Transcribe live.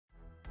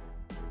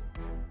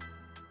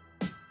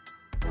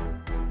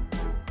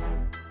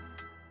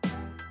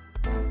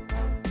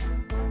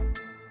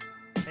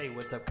Hey,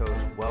 what's up,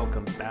 coach?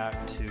 Welcome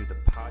back to the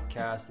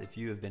podcast. If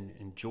you have been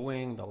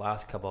enjoying the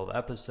last couple of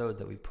episodes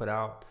that we've put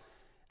out,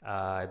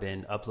 I've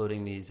been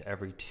uploading these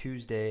every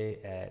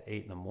Tuesday at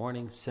 8 in the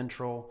morning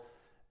Central.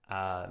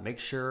 Make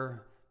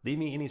sure, leave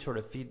me any sort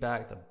of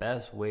feedback. The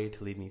best way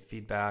to leave me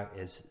feedback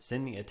is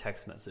send me a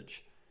text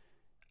message.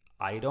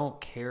 I don't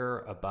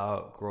care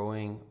about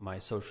growing my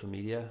social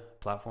media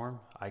platform.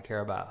 I care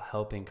about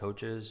helping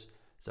coaches.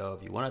 So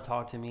if you want to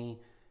talk to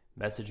me,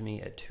 message me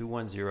at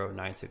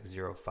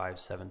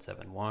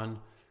 210-960-5771.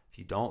 If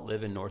you don't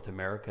live in North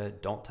America,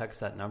 don't text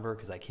that number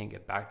because I can't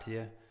get back to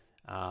you.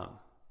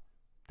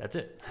 That's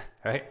it.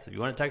 All right. So if you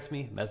want to text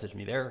me, message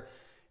me there.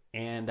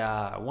 And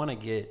I want to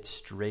get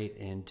straight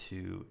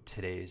into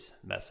today's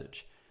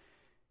message.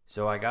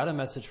 So I got a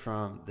message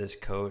from this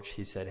coach.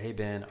 He said, "Hey,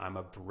 Ben, I'm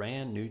a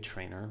brand new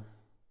trainer.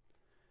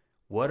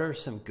 What are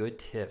some good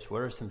tips?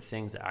 What are some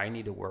things that I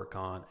need to work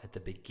on at the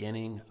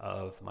beginning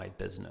of my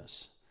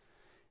business?"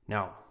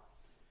 Now,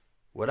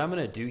 what I'm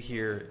going to do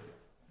here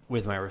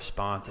with my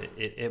response,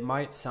 it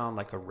might sound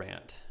like a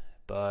rant,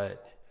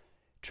 but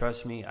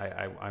trust me,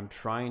 I'm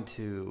trying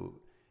to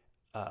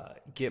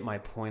get my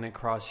point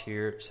across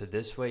here so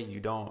this way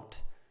you don't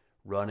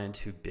run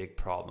into big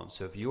problems.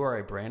 So if you are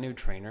a brand new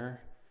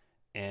trainer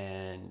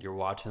and you're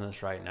watching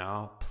this right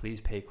now, please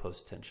pay close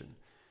attention.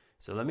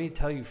 So let me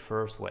tell you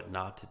first what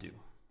not to do,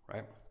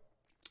 right?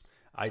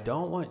 I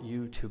don't want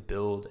you to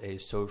build a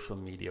social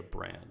media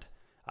brand.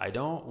 I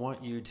don't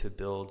want you to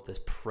build this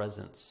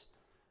presence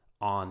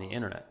on the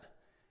internet.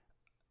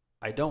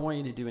 I don't want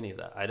you to do any of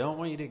that. I don't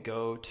want you to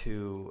go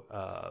to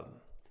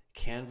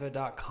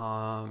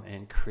canva.com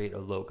and create a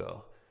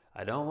logo.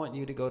 I don't want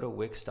you to go to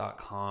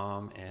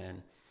wix.com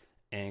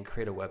and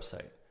create a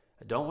website.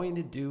 I don't want you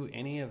to do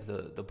any of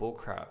the bull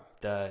crap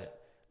that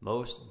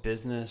most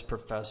business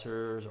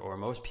professors or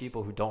most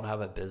people who don't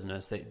have a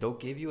business, they'll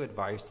give you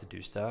advice to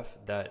do stuff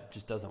that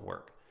just doesn't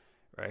work,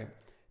 right?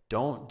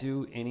 Don't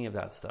do any of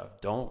that stuff.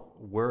 Don't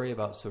worry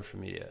about social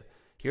media.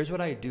 Here's what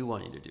I do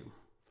want you to do.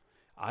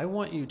 I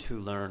want you to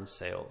learn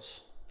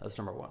sales. That's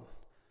number one.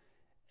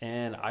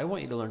 And I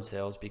want you to learn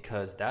sales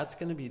because that's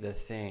going to be the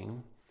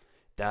thing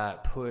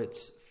that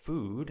puts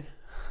food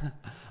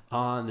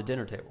on the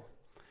dinner table.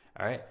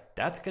 All right.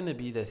 That's going to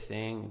be the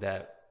thing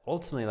that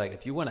ultimately, like,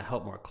 if you want to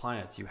help more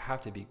clients, you have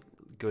to be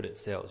good at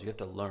sales. You have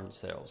to learn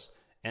sales.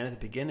 And at the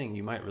beginning,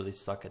 you might really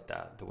suck at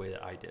that the way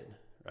that I did.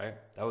 Right?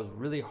 That was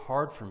really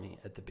hard for me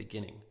at the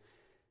beginning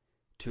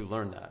to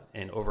learn that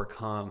and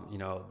overcome,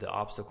 the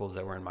obstacles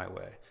that were in my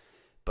way.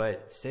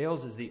 But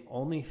sales is the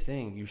only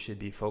thing you should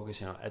be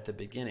focusing on at the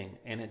beginning.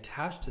 And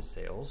attached to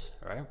sales,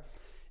 right,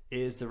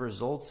 is the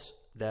results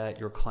that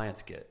your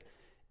clients get.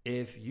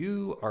 If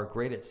you are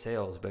great at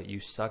sales, but you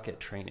suck at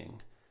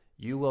training,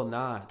 you will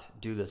not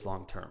do this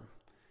long term.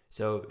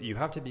 So you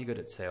have to be good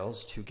at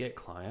sales to get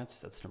clients.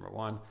 That's number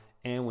one.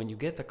 And when you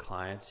get the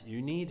clients,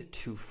 you need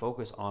to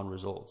focus on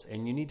results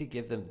and you need to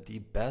give them the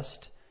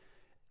best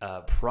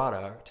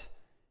product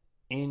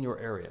in your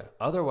area.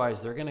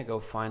 Otherwise, they're going to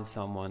go find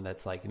someone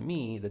that's like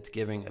me that's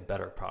giving a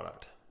better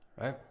product,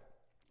 right?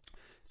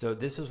 So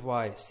this is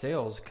why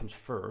sales comes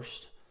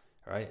first,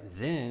 right?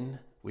 Then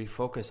we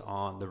focus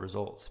on the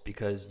results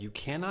because you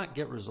cannot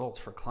get results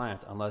for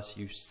clients unless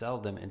you sell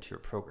them into your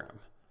program,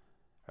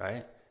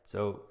 right?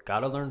 So got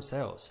to learn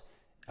sales.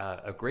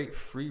 A great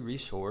free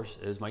resource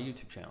is my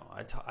YouTube channel.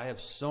 I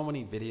have so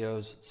many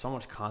videos, so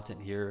much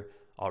content here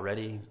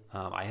already.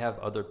 I have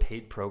other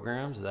paid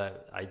programs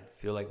that I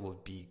feel like will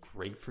be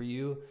great for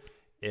you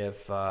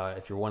if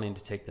you're wanting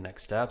to take the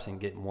next steps and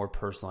get more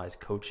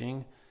personalized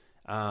coaching.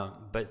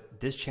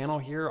 But this channel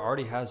here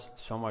already has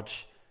so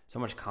much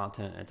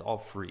content. And it's all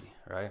free,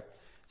 right?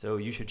 So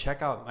you should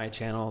check out my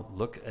channel.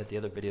 Look at the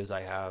other videos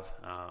I have.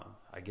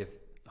 I give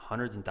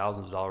hundreds and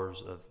thousands of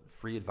dollars of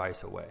free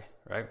advice away,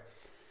 right?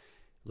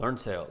 Learn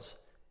sales.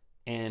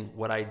 And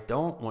what I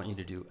don't want you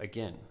to do,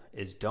 again,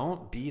 is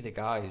don't be the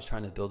guy who's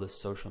trying to build a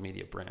social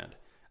media brand.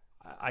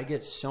 I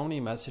get so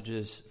many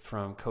messages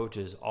from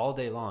coaches all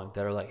day long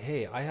that are like,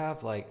 "Hey, I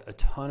have like a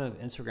ton of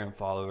Instagram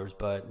followers,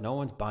 but no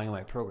one's buying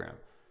my program."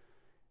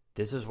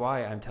 This is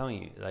why I'm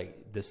telling you,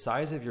 like, the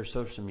size of your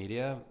social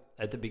media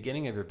at the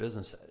beginning of your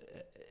business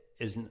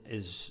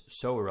is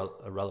so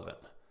irrelevant.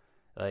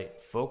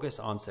 Like, focus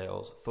on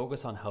sales,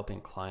 focus on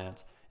helping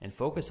clients, and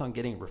focus on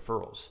getting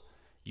referrals.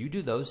 You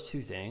do those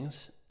two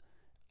things,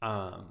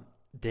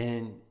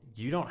 then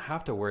you don't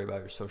have to worry about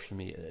your social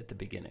media at the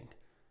beginning,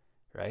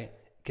 right?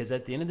 Because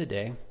at the end of the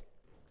day,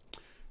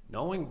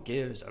 no one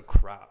gives a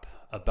crap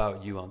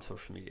about you on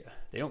social media.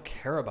 They don't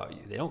care about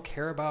you. They don't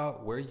care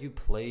about where you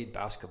played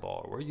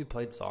basketball or where you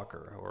played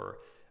soccer or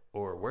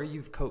where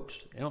you've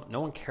coached.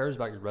 No one cares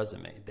about your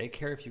resume. They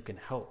care if you can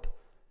help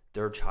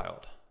their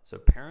child. So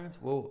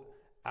parents will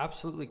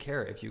absolutely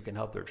care if you can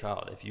help their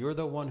child. If you're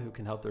the one who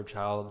can help their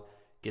child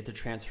get the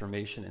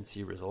transformation and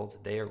see results,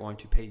 they are going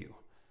to pay you,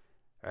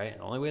 right? And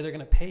the only way they're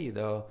going to pay you,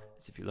 though,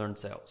 is if you learn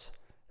sales.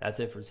 That's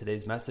it for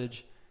today's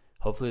message.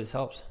 Hopefully this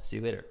helps. See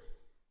you later.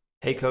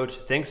 Hey coach,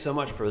 thanks so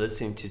much for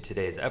listening to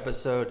today's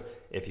episode.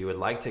 If you would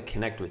like to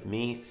connect with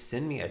me,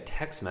 send me a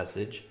text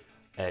message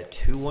at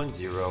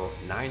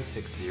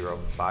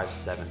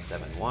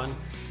 210-960-5771.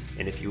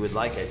 And if you would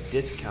like a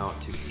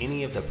discount to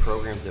any of the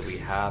programs that we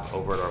have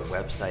over at our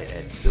website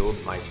at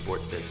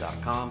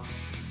buildmysportsbiz.com,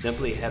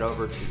 simply head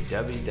over to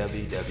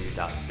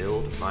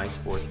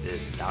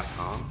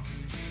www.buildmysportsbiz.com.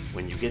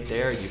 When you get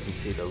there, you can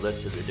see the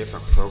list of the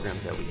different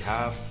programs that we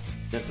have.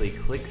 Simply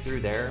click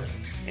through there,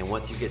 and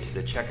once you get to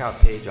the checkout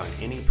page on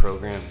any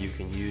program, you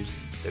can use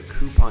the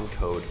coupon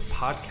code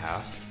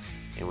PODCAST.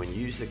 And when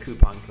you use the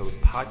coupon code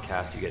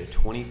PODCAST, you get a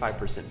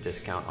 25%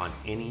 discount on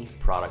any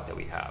product that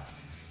we have.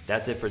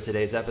 That's it for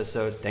today's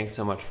episode. Thanks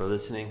so much for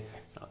listening.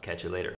 I'll catch you later.